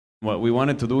What we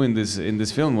wanted to do in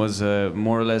this film was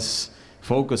more or less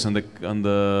focus on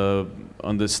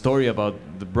the story about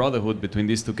the brotherhood between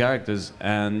these two characters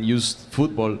and use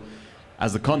football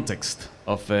as the context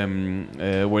of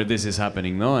where this is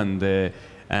happening, no?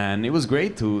 And it was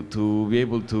great to be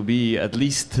able to be at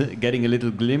least getting a little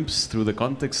glimpse through the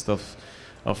context of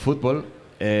football.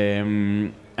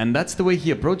 And that's the way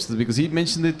he approached it, because he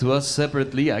mentioned it to us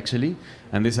separately, actually.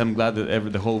 And this I'm glad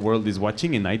that the whole world is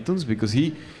watching in iTunes, because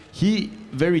he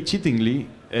very cheatingly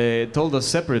told us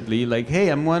separately, like,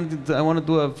 hey, I want to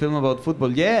do a film about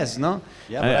football. Yes, no?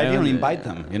 Yeah, but I didn't invite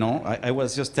them, you know. I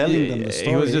was just telling them the story.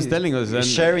 He was just telling us. And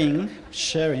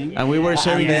sharing. And we were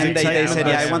sharing his excitement. excitement. They said,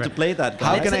 yeah, I want to play that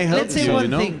guy. How can I help Let's say you, one you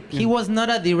know? thing. He was not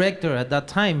a director at that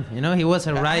time, you know. He was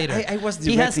a writer. I was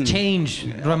he has directing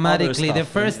changed dramatically. other The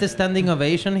stuff, first standing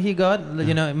ovation he got,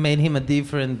 you know, made him a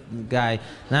different guy.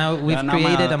 Now we've now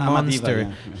created I'm a a monster diva,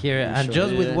 yeah. here, and Sure,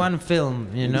 just with yeah. one film,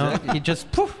 you know, he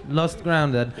just poof, lost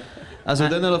ground. So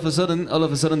then all of a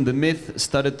sudden, the myth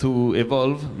started to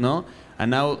evolve, no? And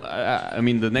now, I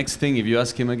mean, the next thing, if you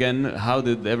ask him again, how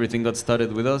did everything got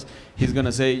started with us? He's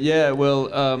gonna say, yeah,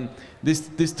 well,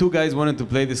 these two guys wanted to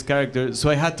play this character,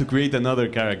 so I had to create another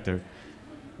character.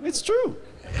 It's true.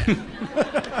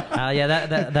 Yeah,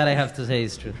 that I have to say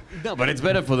is true. No, but it's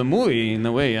better for the movie in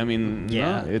a way. I mean,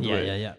 Yeah, no? yeah.